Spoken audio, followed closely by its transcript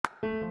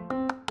Hey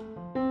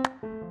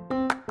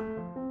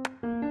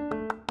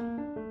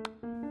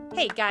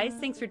guys,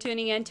 thanks for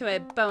tuning in to a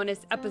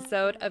bonus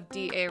episode of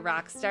DA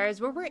Rockstars,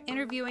 where we're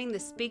interviewing the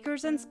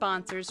speakers and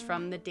sponsors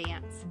from the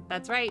dance.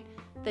 That's right,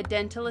 the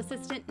Dental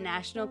Assistant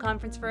National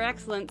Conference for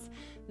Excellence.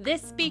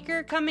 This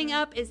speaker coming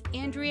up is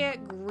Andrea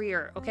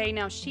Greer. Okay,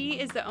 now she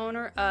is the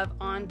owner of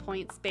On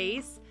Point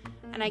Space,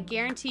 and I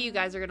guarantee you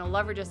guys are going to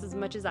love her just as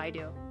much as I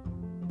do.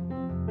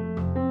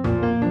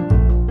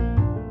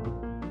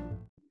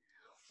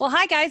 Well,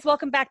 hi guys,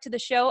 welcome back to the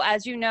show.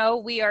 As you know,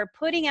 we are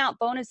putting out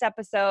bonus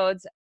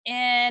episodes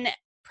in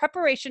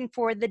preparation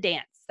for the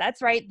dance.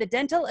 That's right, the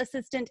Dental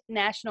Assistant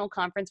National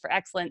Conference for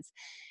Excellence.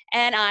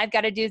 And I've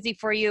got a doozy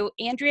for you.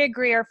 Andrea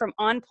Greer from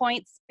On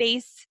Point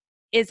Space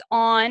is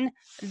on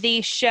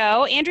the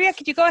show. Andrea,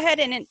 could you go ahead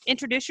and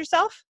introduce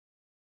yourself?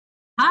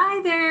 Hi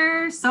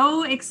there.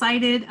 So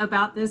excited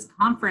about this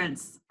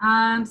conference.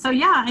 I'm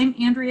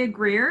Andrea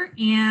Greer,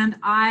 and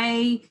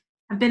I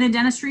have been in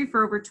dentistry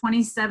for over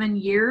 27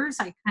 years.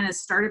 I kind of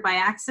started by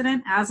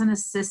accident as an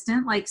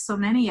assistant, like so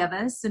many of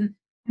us, and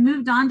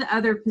moved on to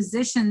other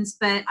positions,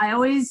 but I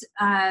always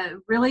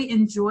really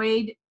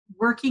enjoyed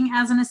working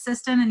as an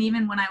assistant. And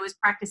even when I was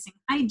practicing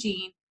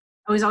hygiene,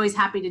 I was always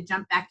happy to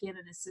jump back in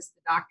and assist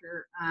the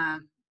doctor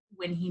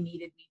when he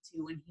needed me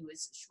to, when he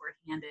was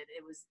shorthanded.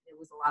 It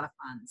was a lot of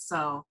fun.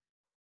 So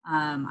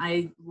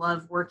I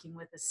love working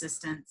with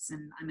assistants,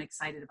 and I'm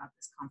excited about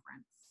this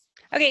conference.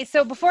 Okay,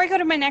 so before I go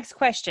to my next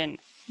question,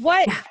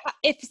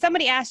 if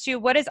somebody asked you,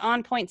 what is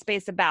On Point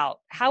Space about?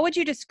 How would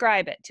you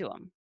describe it to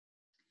them?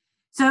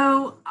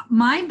 So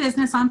my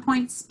business, On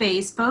Point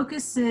Space,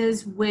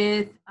 focuses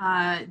in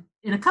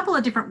a couple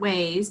of different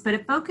ways, but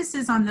it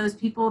focuses on those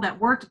people that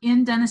work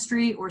in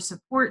dentistry or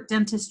support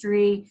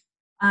dentistry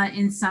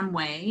in some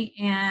way.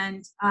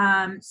 And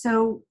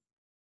so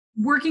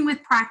working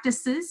with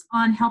practices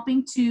on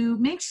helping to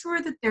make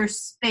sure that their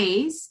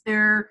space,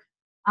 their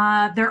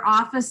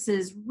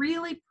offices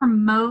really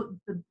promote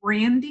the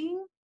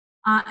branding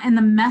and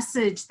the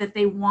message that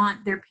they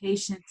want their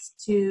patients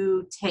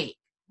to take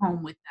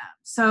home with them.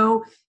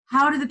 So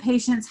how are the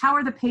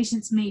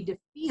patients made to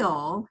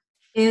feel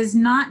is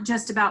not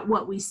just about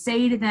what we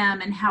say to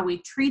them and how we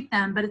treat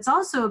them, but it's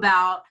also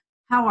about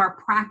how our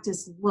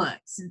practice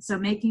looks. And so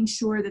making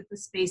sure that the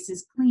space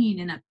is clean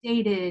and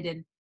updated,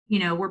 and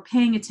we're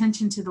paying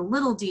attention to the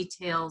little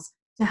details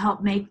to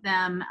help make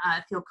them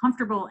feel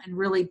comfortable and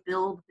really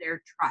build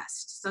their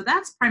trust. So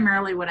that's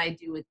primarily what I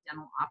do with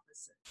dental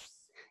offices.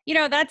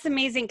 That's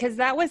amazing, because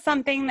that was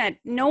something that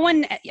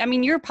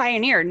you're a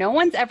pioneer. No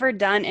one's ever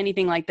done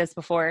anything like this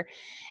before.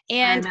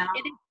 And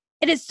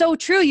it is so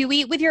true. You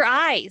eat with your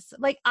eyes.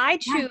 Like, I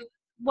choose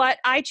what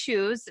I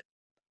choose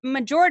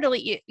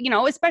majority,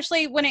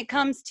 especially when it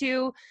comes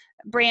to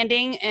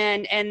branding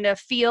and the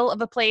feel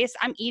of a place.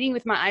 I'm eating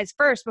with my eyes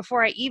first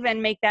before I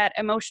even make that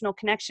emotional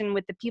connection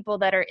with the people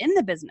that are in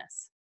the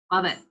business.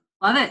 Love it.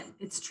 Love it.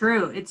 It's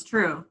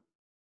true.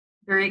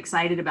 Very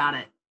excited about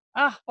it.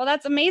 Oh, well,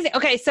 that's amazing.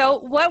 Okay, so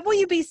what will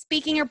you be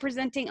speaking or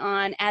presenting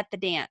on at the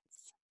dance?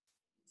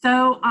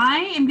 So I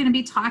am going to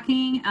be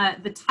talking,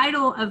 the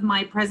title of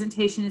my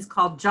presentation is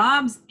called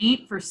Jobs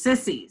Ain't for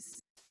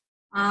Sissies.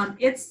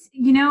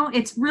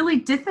 It's really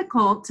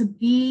difficult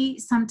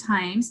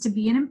sometimes to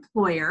be an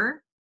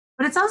employer,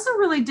 but it's also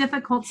really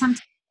difficult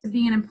sometimes to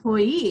be an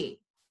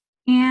employee.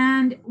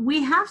 And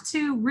we have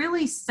to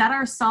really set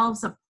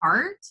ourselves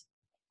apart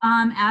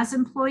as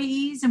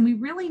employees, and we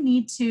really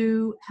need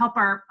to help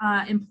our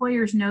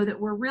employers know that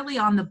we're really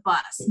on the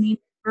bus. I mean,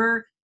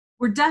 we're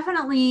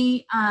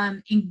definitely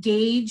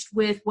engaged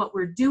with what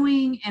we're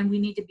doing, and we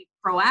need to be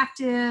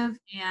proactive.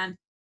 And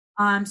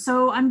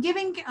so I'm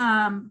giving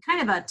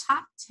kind of a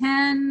top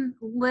 10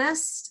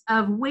 list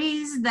of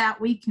ways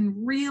that we can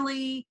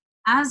really,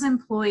 as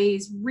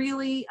employees,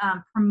 really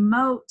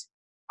promote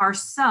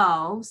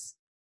ourselves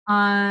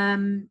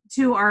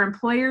to our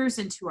employers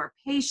and to our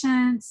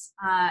patients,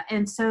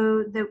 and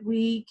so that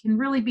we can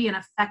really be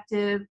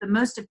the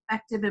most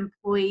effective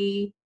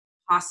employee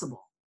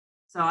possible.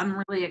 So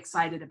I'm really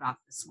excited about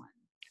this one.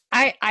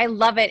 I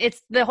love it.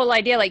 It's the whole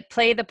idea, like,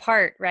 play the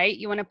part, right?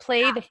 You want to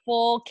play the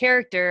full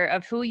character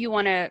of who you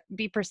want to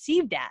be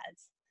perceived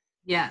as.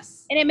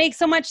 Yes. And it makes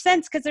so much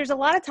sense, because there's a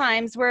lot of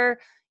times where,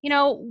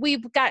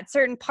 we've got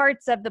certain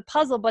parts of the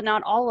puzzle, but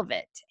not all of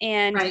it.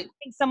 And I think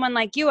someone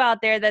like you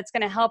out there that's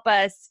going to help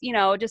us,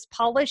 just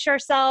polish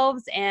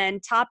ourselves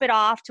and top it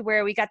off to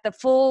where we got the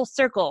full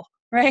circle,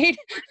 right?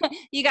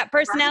 You got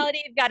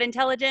personality, you've got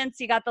intelligence,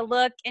 you got the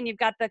look, and you've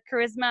got the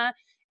charisma.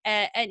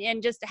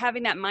 And just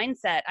having that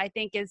mindset, I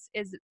think, is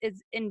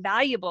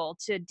invaluable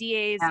to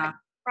DAs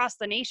across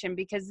the nation,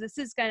 because this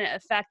is going to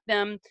affect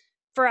them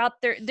throughout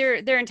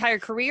their entire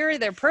career,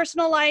 their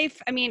personal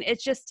life. I mean,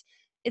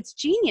 it's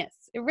genius.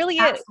 It really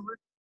is.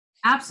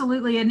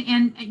 Absolutely.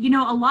 And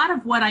a lot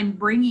of what I'm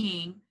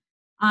bringing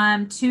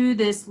to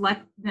this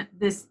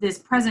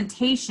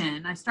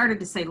presentation, I started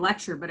to say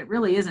lecture, but it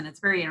really isn't. It's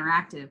very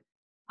interactive.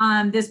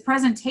 This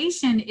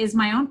presentation is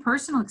my own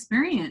personal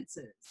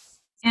experiences.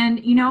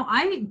 And,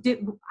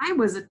 I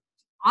was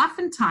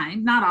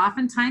oftentimes, not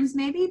oftentimes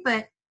maybe,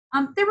 but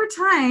there were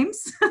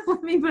times,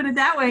 let me put it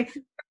that way,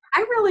 I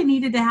really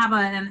needed to have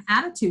an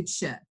attitude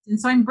shift. And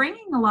so I'm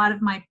bringing a lot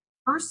of my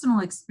personal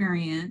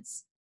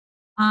experience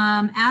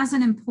as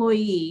an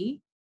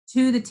employee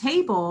to the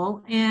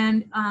table,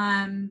 and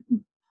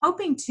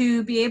hoping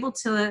to be able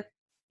to,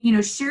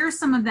 share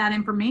some of that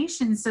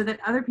information so that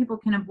other people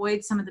can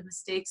avoid some of the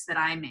mistakes that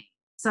I made.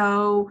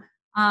 So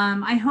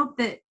I hope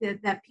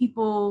that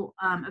people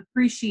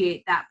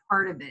appreciate that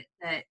part of it,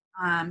 that,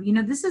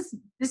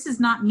 this is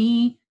not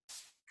me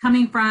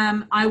coming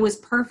from, I was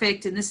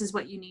perfect and this is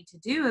what you need to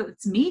do.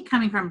 It's me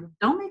coming from,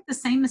 don't make the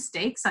same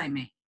mistakes I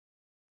made.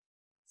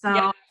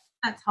 So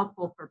that's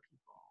helpful for people.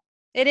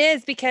 It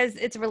is, because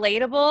it's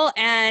relatable,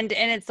 and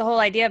it's the whole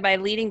idea by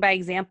leading by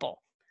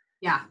example.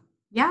 Yeah.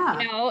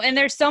 And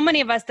there's so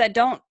many of us that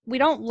we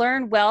don't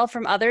learn well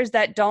from others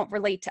that don't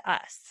relate to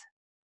us.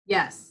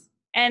 Yes.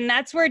 And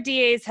that's where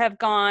DAs have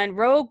gone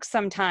rogue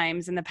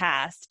sometimes in the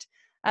past,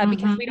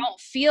 because we don't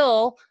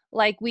feel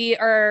like we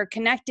are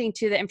connecting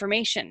to the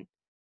information.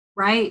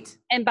 Right.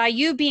 And by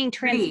you being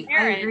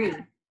transparent, I agree.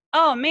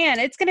 Oh man,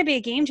 it's going to be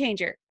a game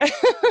changer.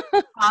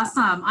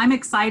 Awesome. I'm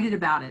excited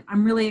about it.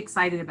 I'm really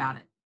excited about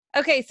it.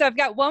 Okay. So I've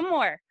got one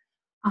more.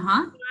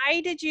 Uh-huh.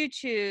 Why did you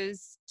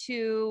choose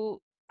to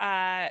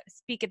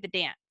speak at the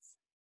dance?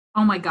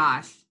 Oh my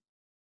gosh.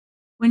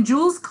 When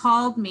Jules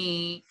called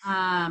me,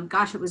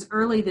 it was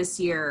early this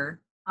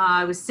year.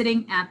 I was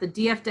sitting at the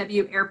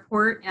DFW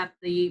airport at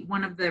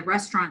one of the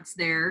restaurants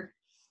there,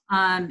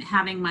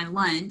 having my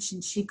lunch,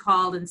 and she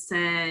called and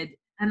said,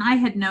 and I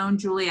had known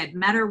Julie, I'd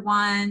met her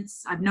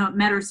once,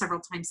 met her several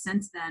times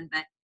since then,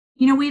 but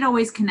we'd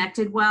always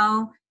connected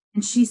well.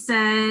 And she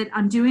said,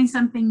 I'm doing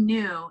something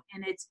new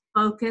and it's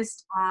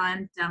focused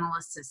on dental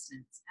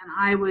assistants. And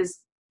I was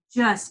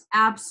just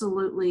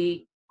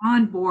absolutely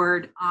on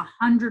board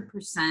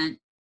 100%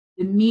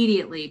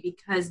 immediately,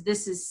 because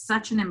this is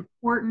such an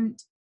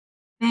important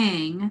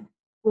thing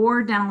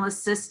for dental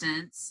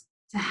assistants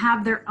to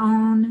have their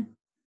own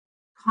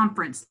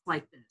conference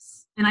like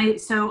this. And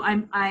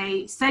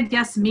I said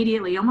yes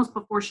immediately, almost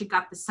before she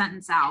got the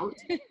sentence out,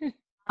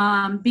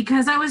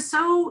 because I was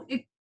so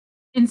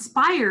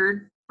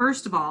inspired,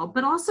 first of all,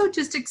 but also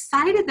just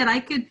excited that I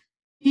could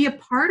be a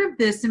part of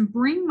this and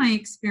bring my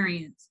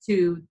experience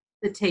to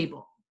the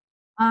table.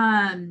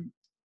 I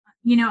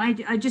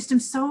just am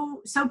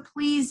so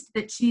pleased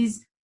that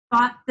she's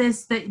thought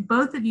this, that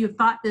both of you have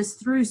thought this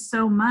through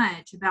so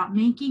much about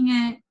making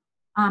it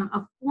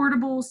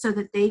affordable so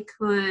that they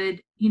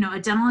could, a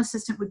dental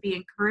assistant would be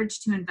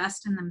encouraged to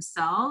invest in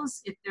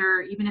themselves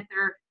even if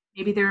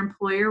maybe their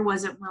employer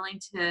wasn't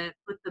willing to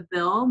foot the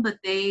bill, but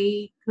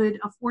they could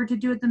afford to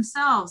do it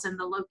themselves. And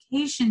the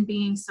location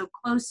being so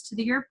close to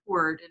the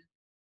airport, and,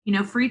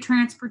 free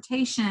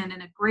transportation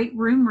and a great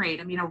room rate.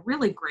 I mean, a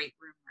really great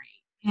room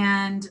rate.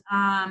 And,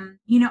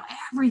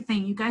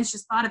 everything. You guys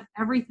just thought of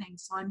everything.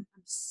 So I'm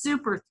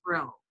super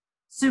thrilled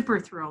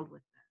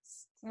with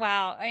this.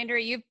 Wow.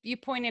 Andrea, you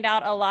pointed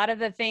out a lot of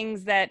the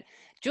things that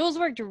Jules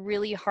worked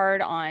really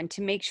hard on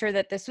to make sure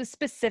that this was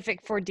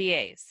specific for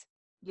DAs.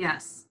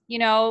 Yes.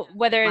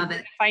 Whether it's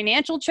the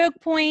financial choke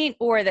point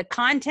or the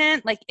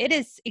content, like it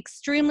is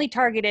extremely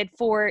targeted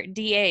for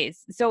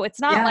DAs. So it's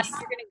not like you're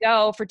going to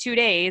go for 2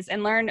 days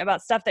and learn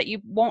about stuff that you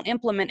won't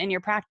implement in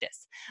your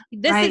practice.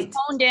 This is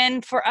honed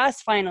in for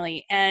us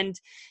finally. And,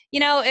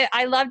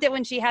 I loved it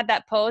when she had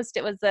that post.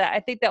 It was,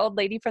 I think, the old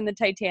lady from the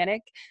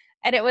Titanic.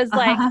 And it was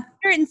like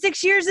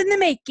 106 years in the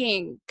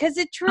making, because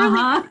it truly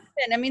has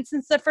been. I mean,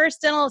 since the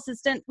first dental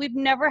assistant, we've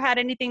never had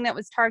anything that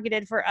was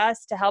targeted for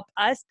us to help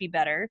us be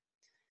better.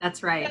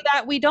 That's right. So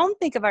that we don't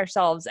think of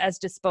ourselves as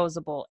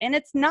disposable. And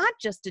it's not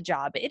just a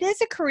job. It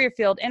is a career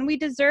field, and we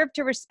deserve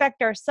to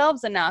respect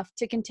ourselves enough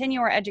to continue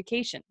our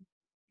education.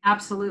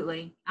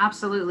 Absolutely.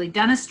 Absolutely.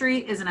 Dentistry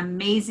is an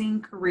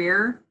amazing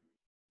career.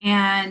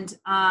 And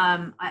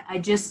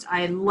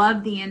I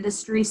love the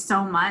industry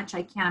so much.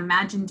 I can't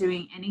imagine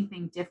doing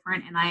anything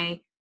different. And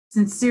I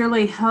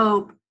sincerely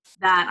hope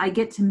that I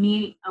get to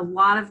meet a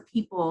lot of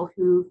people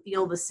who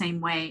feel the same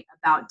way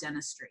about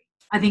dentistry.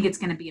 I think it's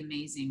going to be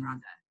amazing,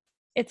 Rhonda.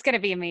 It's going to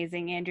be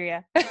amazing,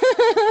 Andrea.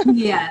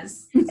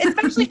 Yes.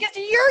 Especially because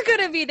you're going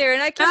to be there.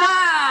 And I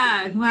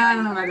can't. Well, I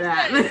don't know about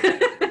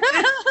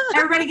that.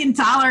 Everybody can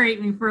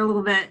tolerate me for a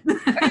little bit.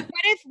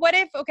 What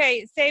if,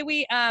 okay, say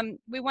we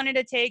wanted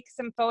to take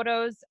some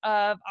photos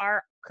of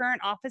our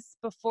current office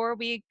before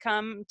we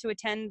come to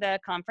attend the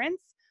conference.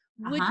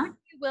 Would you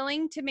be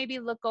willing to maybe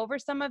look over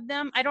some of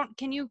them?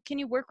 Can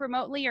you work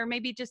remotely, or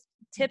maybe just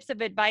tips of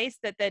advice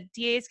that the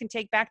DAs can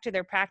take back to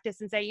their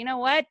practice and say, you know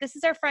what, this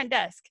is our front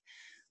desk.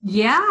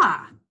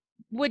 Yeah.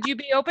 Would you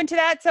be open to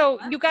that? So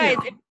you guys,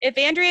 if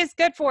Andrea is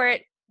good for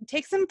it,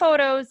 take some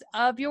photos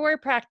of your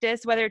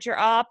practice, whether it's your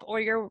op or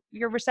your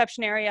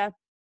reception area,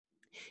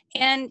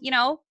 and,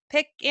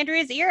 pick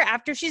Andrea's ear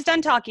after she's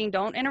done talking.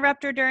 Don't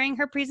interrupt her during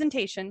her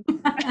presentation,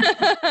 but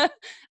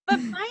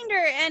find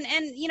her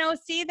and,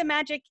 see the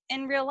magic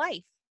in real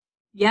life.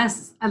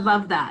 Yes. I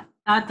love that.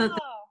 That's the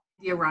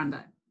idea,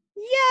 Rhonda.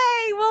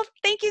 Yay! Well,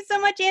 thank you so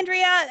much,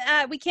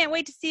 Andrea. We can't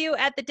wait to see you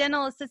at the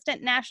Dental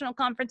Assistant National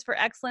Conference for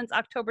Excellence,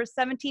 October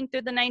 17th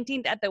through the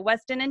 19th at the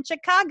Westin in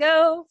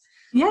Chicago.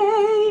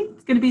 Yay!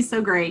 It's going to be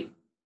so great.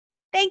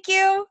 Thank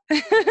you.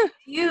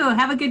 You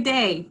have a good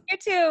day. You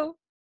too.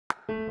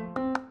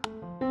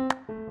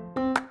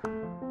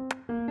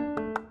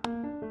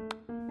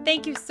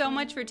 Thank you so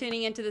much for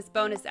tuning into this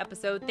bonus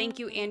episode. Thank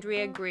you,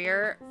 Andrea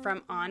Greer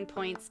from On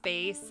Point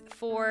Space,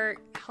 for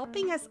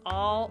helping us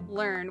all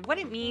learn what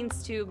it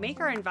means to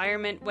make our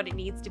environment what it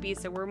needs to be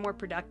so we're more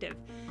productive.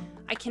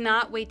 I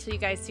cannot wait till you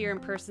guys see her in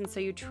person so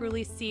you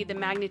truly see the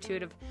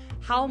magnitude of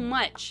how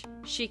much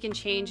she can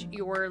change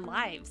your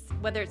lives,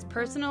 whether it's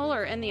personal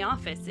or in the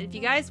office. If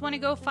you guys want to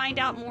go find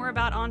out more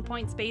about On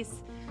Point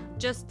Space,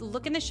 just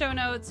look in the show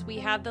notes. We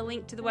have the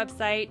link to the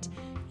website.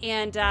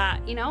 And,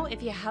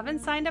 if you haven't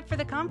signed up for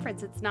the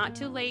conference, it's not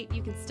too late.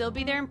 You can still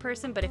be there in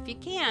person, but if you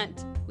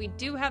can't, we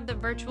do have the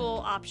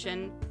virtual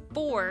option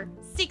for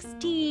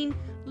 16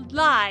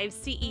 live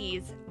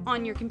CEs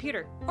on your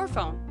computer or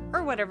phone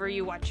or whatever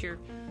you watch your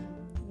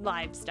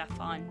live stuff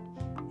on.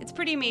 It's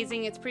pretty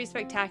amazing. It's pretty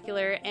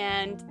spectacular.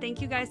 And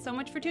thank you guys so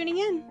much for tuning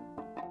in.